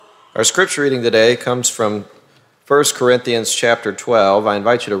Our scripture reading today comes from 1 Corinthians chapter 12. I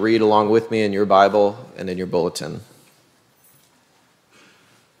invite you to read along with me in your Bible and in your bulletin.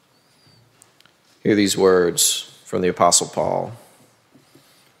 Hear these words from the Apostle Paul.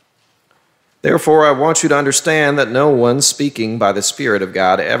 Therefore, I want you to understand that no one speaking by the Spirit of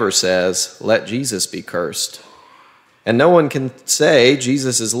God ever says, "Let Jesus be cursed." And no one can say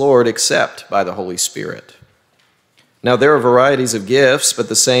Jesus is Lord except by the Holy Spirit. Now there are varieties of gifts, but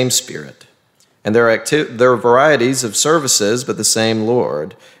the same Spirit. And there are varieties of services, but the same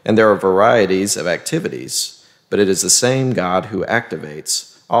Lord. And there are varieties of activities, but it is the same God who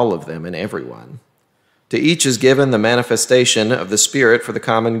activates all of them in everyone. To each is given the manifestation of the Spirit for the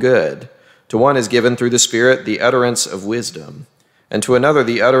common good. To one is given through the Spirit the utterance of wisdom, and to another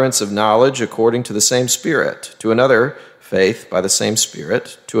the utterance of knowledge according to the same Spirit, to another faith by the same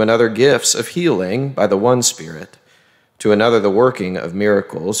Spirit, to another gifts of healing by the one Spirit, to another the working of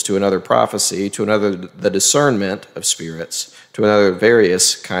miracles, to another prophecy, to another the discernment of spirits, to another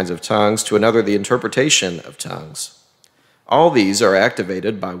various kinds of tongues, to another the interpretation of tongues. All these are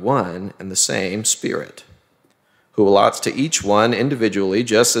activated by one and the same Spirit, who allots to each one individually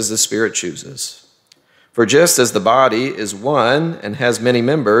just as the Spirit chooses. For just as the body is one and has many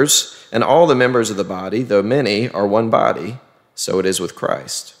members, and all the members of the body, though many, are one body, so it is with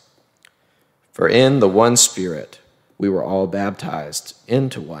Christ. For in the one Spirit we were all baptized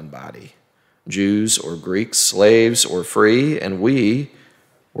into one body, Jews or Greeks, slaves or free, and we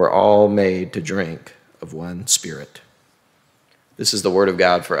were all made to drink of one Spirit. This is the word of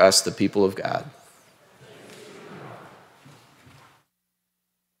God for us, the people of God.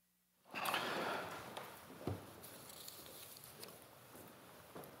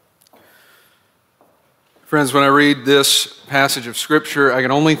 Friends, when I read this passage of Scripture, I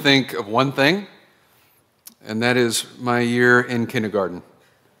can only think of one thing, and that is my year in kindergarten.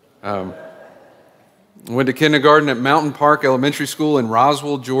 I went to kindergarten at Mountain Park Elementary School in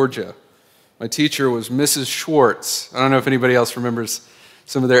Roswell, Georgia. My teacher was Mrs. Schwartz. I don't know if anybody else remembers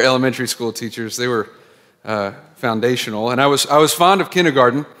some of their elementary school teachers. They were foundational. And I was fond of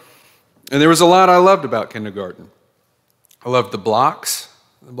kindergarten, and there was a lot I loved about kindergarten. I loved the blocks.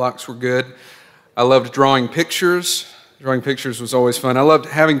 The blocks were good. I loved drawing pictures. Drawing pictures was always fun. I loved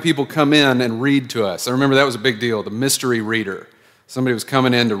having people come in and read to us. I remember that was a big deal, the mystery reader. Somebody was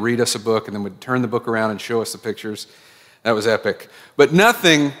coming in to read us a book and then would turn the book around and show us the pictures. That was epic. But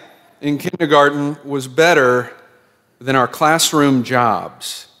nothing in kindergarten was better than our classroom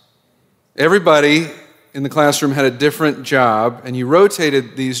jobs. Everybody in the classroom had a different job, and you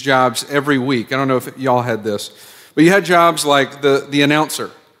rotated these jobs every week. I don't know if y'all had this, but you had jobs like the announcer,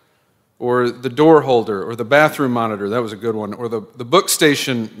 or the door holder, or the bathroom monitor, that was a good one, or the book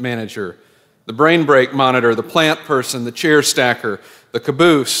station manager, the brain break monitor, the plant person, the chair stacker, the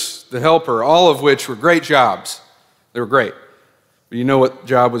caboose, the helper, all of which were great jobs. They were great. But you know what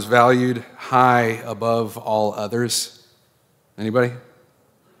job was valued high above all others? Anybody?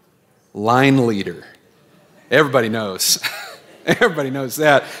 Line leader. Everybody knows. Everybody knows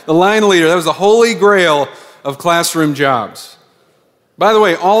that. The line leader, that was the holy grail of classroom jobs. By the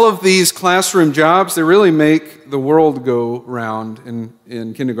way, all of these classroom jobs, they really make the world go round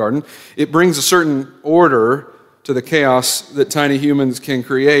in kindergarten. It brings a certain order to the chaos that tiny humans can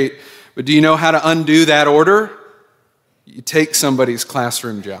create. But do you know how to undo that order? You take somebody's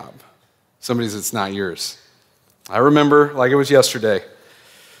classroom job, somebody's that's not yours. I remember like it was yesterday. It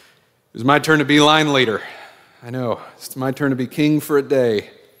was my turn to be line leader. I know, it's my turn to be king for a day.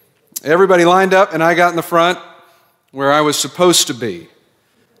 Everybody lined up and I got in the front where I was supposed to be.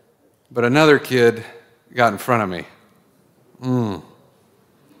 But another kid got in front of me.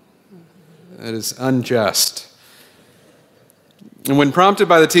 That is unjust. And when prompted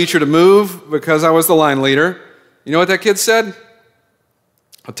by the teacher to move because I was the line leader, you know what that kid said?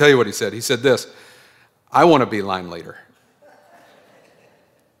 I'll tell you what he said. He said this, "I want to be line leader."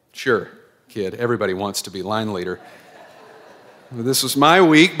 Sure, kid, everybody wants to be line leader. This was my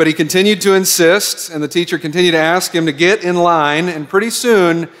week, but he continued to insist, and the teacher continued to ask him to get in line, and pretty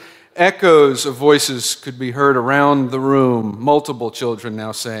soon, echoes of voices could be heard around the room, multiple children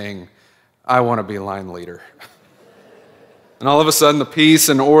now saying, "I want to be line leader." And all of a sudden, the peace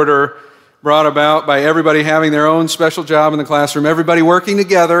and order brought about by everybody having their own special job in the classroom, everybody working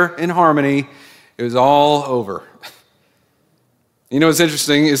together in harmony, it was all over. You know what's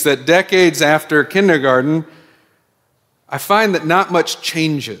interesting is that decades after kindergarten, I find that not much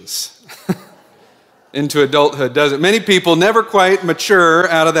changes into adulthood, does it? Many people never quite mature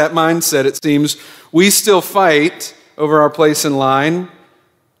out of that mindset, it seems. We still fight over our place in line.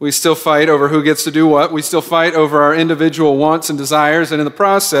 We still fight over who gets to do what. We still fight over our individual wants and desires, and in the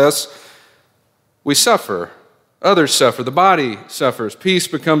process, we suffer. Others suffer. The body suffers. Peace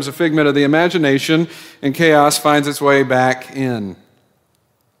becomes a figment of the imagination, and chaos finds its way back in.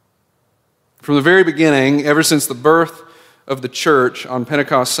 From the very beginning, ever since the birth of the church on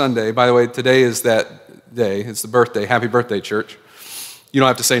Pentecost Sunday, by the way, today is that day. It's the birthday. Happy birthday, church. You don't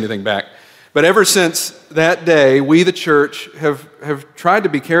have to say anything back. But ever since that day, we, the church, have tried to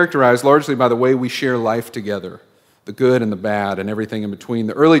be characterized largely by the way we share life together, the good and the bad and everything in between.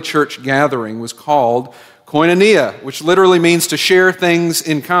 The early church gathering was called koinonia, which literally means to share things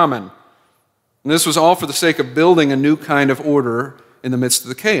in common. And this was all for the sake of building a new kind of order in the midst of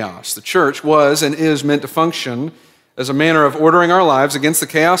the chaos. The church was and is meant to function as a manner of ordering our lives against the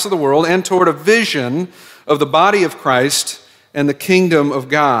chaos of the world and toward a vision of the body of Christ and the kingdom of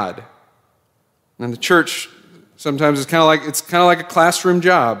God. And the church sometimes is kind of like a classroom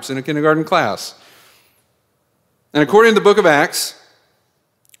jobs in a kindergarten class. And according to the book of Acts,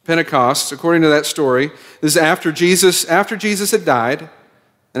 Pentecost, according to that story, this is after Jesus had died,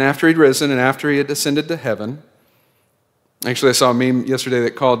 and after he'd risen, and after he had ascended to heaven. Actually, I saw a meme yesterday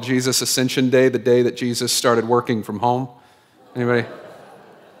that called Jesus Ascension Day the day that Jesus started working from home. Anybody?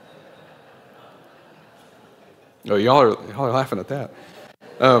 Oh, y'all are laughing at that.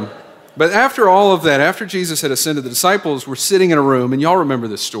 But after all of that, after Jesus had ascended, the disciples were sitting in a room, and y'all remember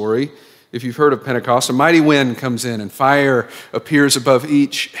this story. If you've heard of Pentecost, a mighty wind comes in and fire appears above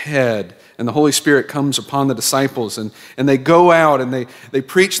each head, and the Holy Spirit comes upon the disciples, and they go out and they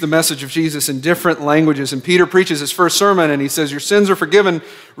preach the message of Jesus in different languages. And Peter preaches his first sermon, and he says, your sins are forgiven,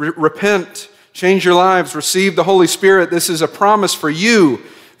 repent, change your lives, receive the Holy Spirit. This is a promise for you,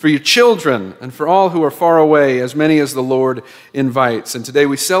 for your children, and for all who are far away, as many as the Lord invites. And today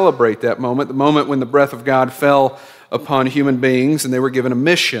we celebrate that moment, the moment when the breath of God fell upon human beings, and they were given a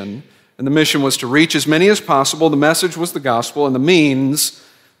mission. And the mission was to reach as many as possible. The message was the gospel, and the means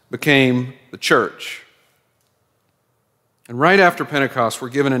became the church. And right after Pentecost, we're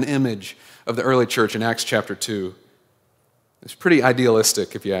given an image of the early church in Acts chapter 2. It's pretty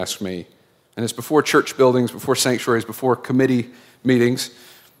idealistic, if you ask me. And it's before church buildings, before sanctuaries, before committee meetings.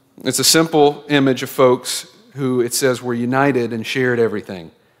 It's a simple image of folks who, it says, were united and shared everything.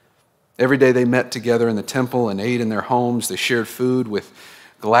 Every day they met together in the temple and ate in their homes. They shared food with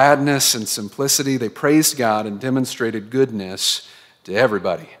gladness and simplicity. They praised God and demonstrated goodness to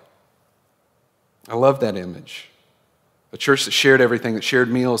everybody. I love that image. A church that shared everything, that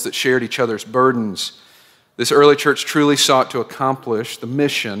shared meals, that shared each other's burdens. This early church truly sought to accomplish the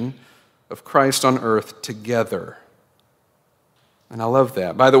mission of Christ on earth together. And I love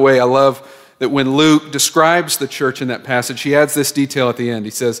that. By the way, I love that when Luke describes the church in that passage, he adds this detail at the end.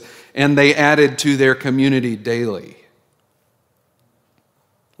 He says, and they added to their community daily.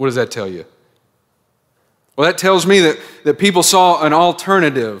 What does that tell you? Well, that tells me that people saw an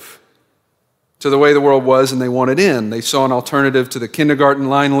alternative to the way the world was, and they wanted in. They saw an alternative to the kindergarten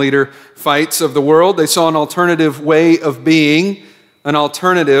line leader fights of the world. They saw an alternative way of being, an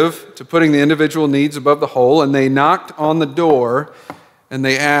alternative to putting the individual needs above the whole, and they knocked on the door, and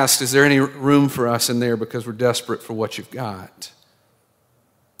they asked, is there any room for us in there because we're desperate for what you've got?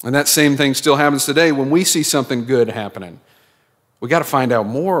 And that same thing still happens today when we see something good happening. We got to find out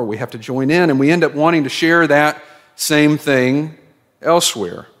more. We have to join in, and we end up wanting to share that same thing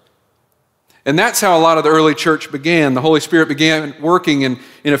elsewhere. And that's how a lot of the early church began. The Holy Spirit began working in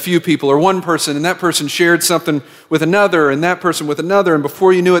a few people or one person, and that person shared something with another, and that person with another, and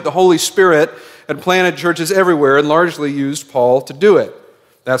before you knew it, the Holy Spirit had planted churches everywhere and largely used Paul to do it.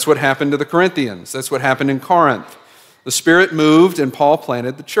 That's what happened to the Corinthians. That's what happened in Corinth. The Spirit moved, and Paul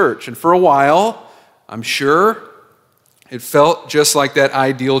planted the church. And for a while, I'm sure, it felt just like that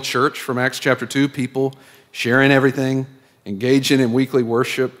ideal church from Acts chapter 2, people sharing everything, engaging in weekly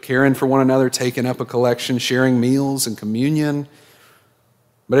worship, caring for one another, taking up a collection, sharing meals and communion.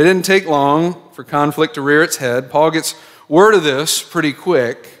 But it didn't take long for conflict to rear its head. Paul gets word of this pretty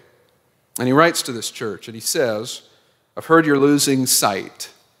quick, and he writes to this church, and he says, I've heard you're losing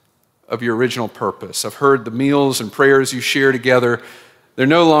sight of your original purpose. I've heard the meals and prayers you share together, they're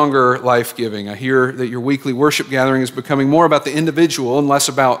no longer life-giving. I hear that your weekly worship gathering is becoming more about the individual and less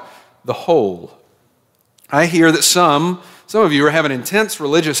about the whole. I hear that some of you are having intense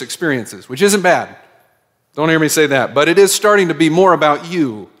religious experiences, which isn't bad. Don't hear me say that. But it is starting to be more about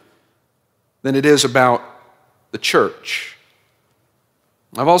you than it is about the church.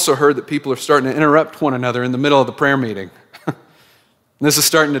 I've also heard that people are starting to interrupt one another in the middle of the prayer meeting. This is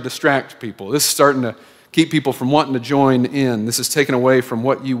starting to distract people. This is starting to keep people from wanting to join in. This is taking away from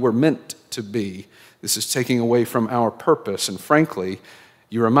what you were meant to be. This is taking away from our purpose. And frankly,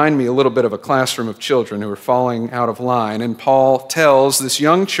 You remind me a little bit of a classroom of children who are falling out of line. And Paul tells this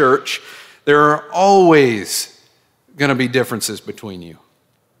young church, there are always going to be differences between you.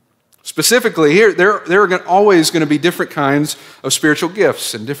 Specifically here, there are always going to be different kinds of spiritual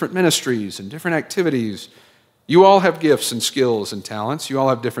gifts and different ministries and different activities. You all have gifts and skills and talents. You all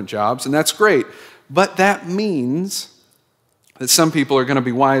have different jobs, and that's great. But that means that some people are going to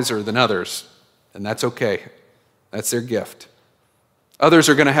be wiser than others, and that's okay. That's their gift. Others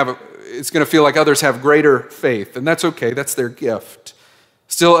are going to it's going to feel like others have greater faith, and that's okay. That's their gift.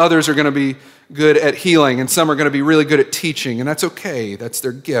 Still, others are going to be good at healing, and some are going to be really good at teaching, and that's okay. That's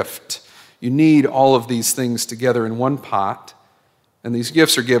their gift. You need all of these things together in one pot, and these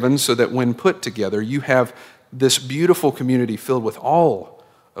gifts are given so that when put together, you have this beautiful community filled with all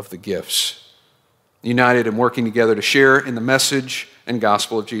of the gifts, united and working together to share in the message and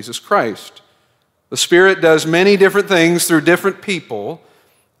gospel of Jesus Christ. The Spirit does many different things through different people,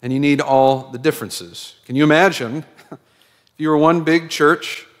 and you need all the differences. Can you imagine if you were one big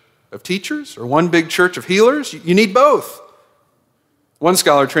church of teachers or one big church of healers? You need both. One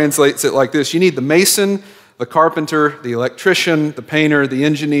scholar translates it like this: you need the mason, the carpenter, the electrician, the painter, the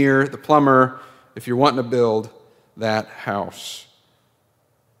engineer, the plumber, if you're wanting to build that house.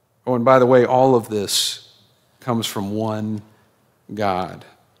 Oh, and by the way, all of this comes from one God.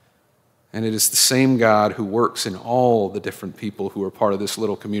 And it is the same God who works in all the different people who are part of this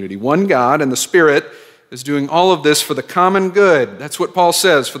little community. One God, and the Spirit is doing all of this for the common good. That's what Paul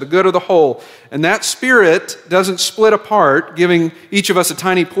says, for the good of the whole. And that Spirit doesn't split apart, giving each of us a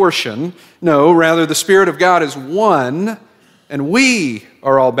tiny portion. No, rather the Spirit of God is one, and we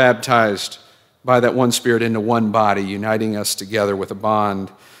are all baptized by that one Spirit into one body, uniting us together with a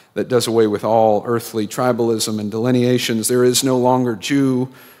bond that does away with all earthly tribalism and delineations. There is no longer Jew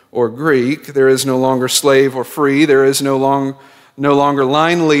or Greek. There is no longer slave or free. There is no longer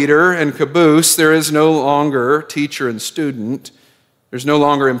line leader and caboose. There is no longer teacher and student. There's no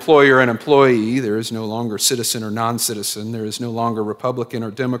longer employer and employee. There is no longer citizen or non-citizen. There is no longer Republican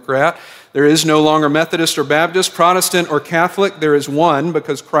or Democrat. There is no longer Methodist or Baptist, Protestant or Catholic. There is one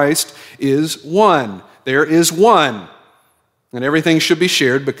because Christ is one. There is one. And everything should be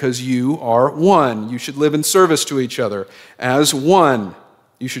shared because you are one. You should live in service to each other as one.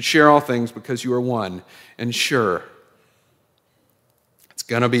 You should share all things because you are one. And sure, it's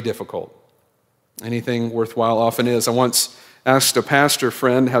going to be difficult. Anything worthwhile often is. I once asked a pastor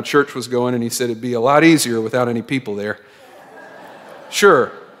friend how church was going, and he said it'd be a lot easier without any people there.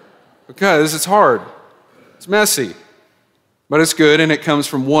 Sure, because it's hard. It's messy. But it's good, and it comes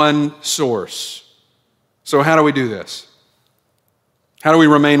from one source. So how do we do this? How do we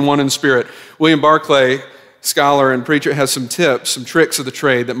remain one in spirit? William Barclay, scholar and preacher, has some tips, some tricks of the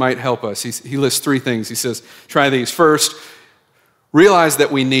trade that might help us. He lists 3 things. He says, try these. First, realize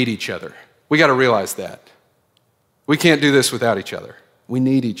that we need each other. We got to realize that. We can't do this without each other. We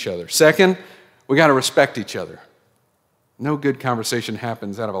need each other. Second, we got to respect each other. No good conversation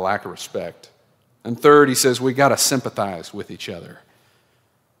happens out of a lack of respect. And third, he says, we got to sympathize with each other.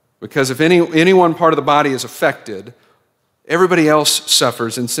 Because if any one part of the body is affected, everybody else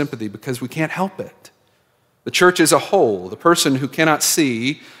suffers in sympathy because we can't help it. The church is a whole. The person who cannot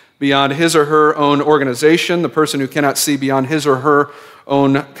see beyond his or her own organization, the person who cannot see beyond his or her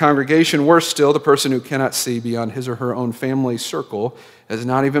own congregation, worse still, the person who cannot see beyond his or her own family circle, has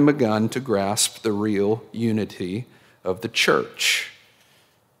not even begun to grasp the real unity of the church.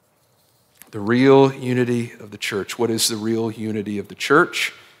 The real unity of the church. What is the real unity of the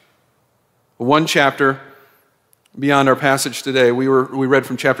church? One chapter beyond our passage today, we read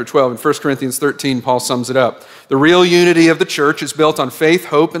from chapter 12. In 1 Corinthians 13, Paul sums it up. The real unity of the church is built on faith,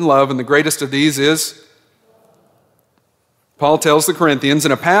 hope, and love, and the greatest of these is, Paul tells the Corinthians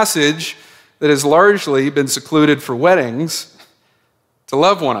in a passage that has largely been secluded for weddings, to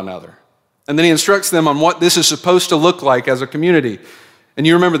love one another. And then he instructs them on what this is supposed to look like as a community. And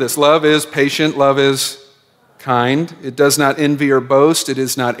you remember this. Love is patient. Love is kind. It does not envy or boast. It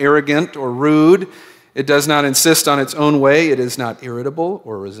is not arrogant or rude. It does not insist on its own way. It is not irritable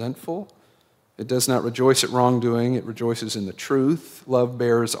or resentful. It does not rejoice at wrongdoing. It rejoices in the truth. Love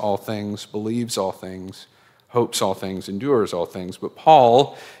bears all things, believes all things, hopes all things, endures all things. But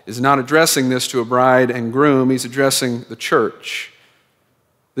Paul is not addressing this to a bride and groom. He's addressing the church.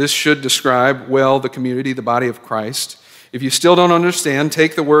 This should describe well the community, the body of Christ. If you still don't understand,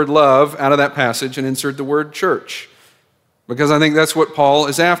 take the word love out of that passage and insert the word church. Because I think that's what Paul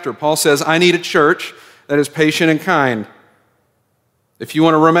is after. Paul says, I need a church that is patient and kind. If you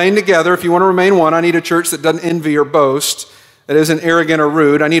want to remain together, if you want to remain one, I need a church that doesn't envy or boast, that isn't arrogant or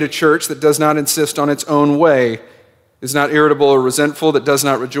rude. I need a church that does not insist on its own way. is not irritable or resentful, that does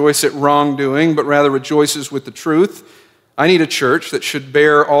not rejoice at wrongdoing, but rather rejoices with the truth. I need a church that should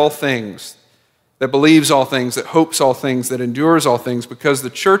bear all things, that believes all things, that hopes all things, that endures all things, because the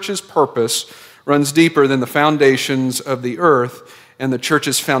church's purpose runs deeper than the foundations of the earth, and the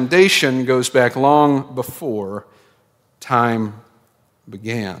church's foundation goes back long before time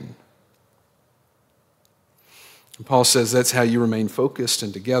began. And Paul says that's how you remain focused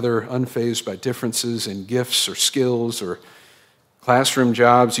and together, unfazed by differences in gifts or skills or classroom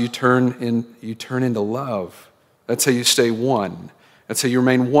jobs. You turn into love. That's how you stay one. That's how you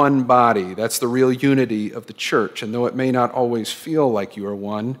remain one body. That's the real unity of the church. And though it may not always feel like you are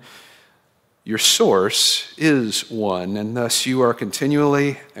one, your source is one, and thus you are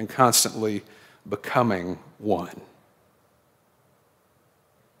continually and constantly becoming one.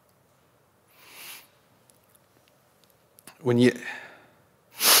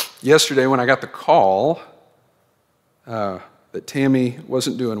 Yesterday when I got the call that Tammy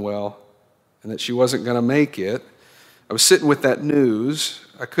wasn't doing well and that she wasn't going to make it, I was sitting with that news.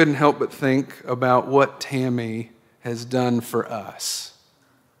 I couldn't help but think about what Tammy has done for us.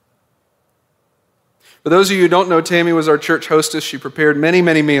 For those of you who don't know, Tammy was our church hostess. She prepared many,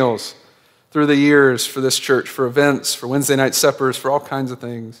 many meals through the years for this church, for events, for Wednesday night suppers, for all kinds of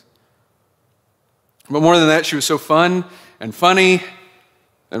things. But more than that, she was so fun and funny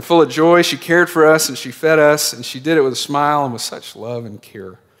and full of joy. She cared for us and she fed us, and she did it with a smile and with such love and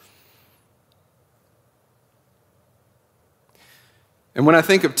care. And when I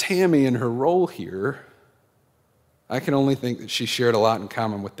think of Tammy and her role here, I can only think that she shared a lot in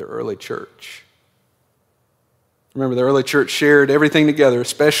common with the early church. Remember, the early church shared everything together,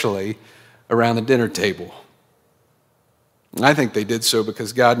 especially around the dinner table. And I think they did so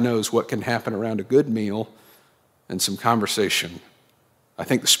because God knows what can happen around a good meal and some conversation. I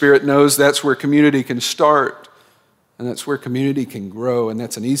think the Spirit knows that's where community can start, and that's where community can grow, and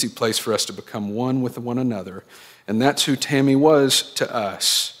that's an easy place for us to become one with one another. And that's who Tammy was to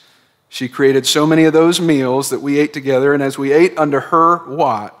us. She created so many of those meals that we ate together, and as we ate under her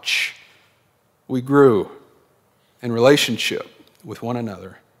watch, we grew in relationship with one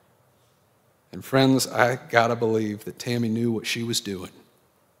another. And friends, I gotta believe that Tammy knew what she was doing.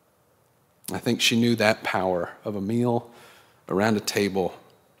 I think she knew that power of a meal around a table.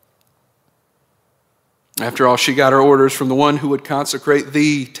 After all, she got her orders from the one who would consecrate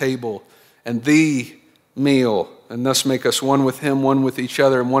the table and the meal, and thus make us one with him, one with each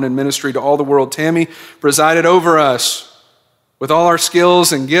other, and one in ministry to all the world. Tammy presided over us with all our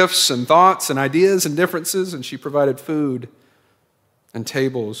skills and gifts and thoughts and ideas and differences, and she provided food and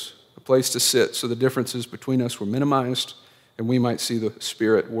tables, a place to sit, so the differences between us were minimized and we might see the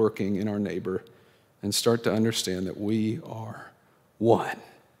Spirit working in our neighbor and start to understand that we are one.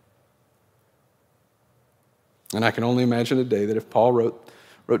 And I can only imagine a day that if Paul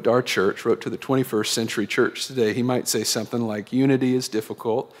wrote to our church, wrote to the 21st century church today, he might say something like, unity is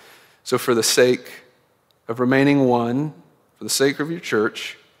difficult, so for the sake of remaining one, for the sake of your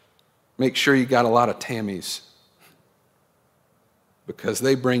church, make sure you got a lot of Tammys, because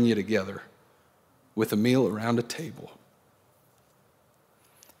they bring you together with a meal around a table.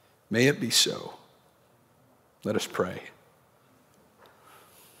 May it be so. Let us pray.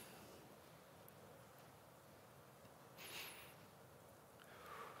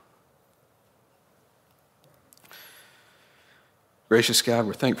 Gracious God,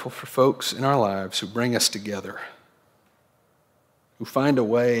 we're thankful for folks in our lives who bring us together, who find a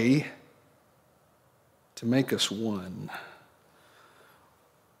way to make us one.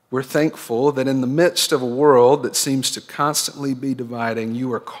 We're thankful that in the midst of a world that seems to constantly be dividing,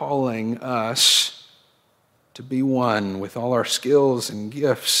 you are calling us to be one with all our skills and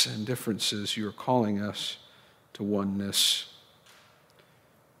gifts and differences. You are calling us to oneness.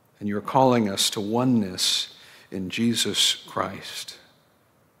 And you are calling us to oneness in Jesus Christ,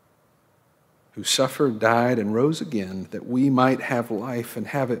 who suffered, died, and rose again that we might have life and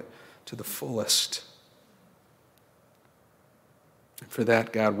have it to the fullest. And for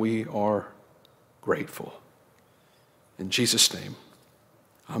that, God, we are grateful. In Jesus' name,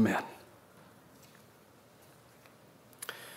 amen.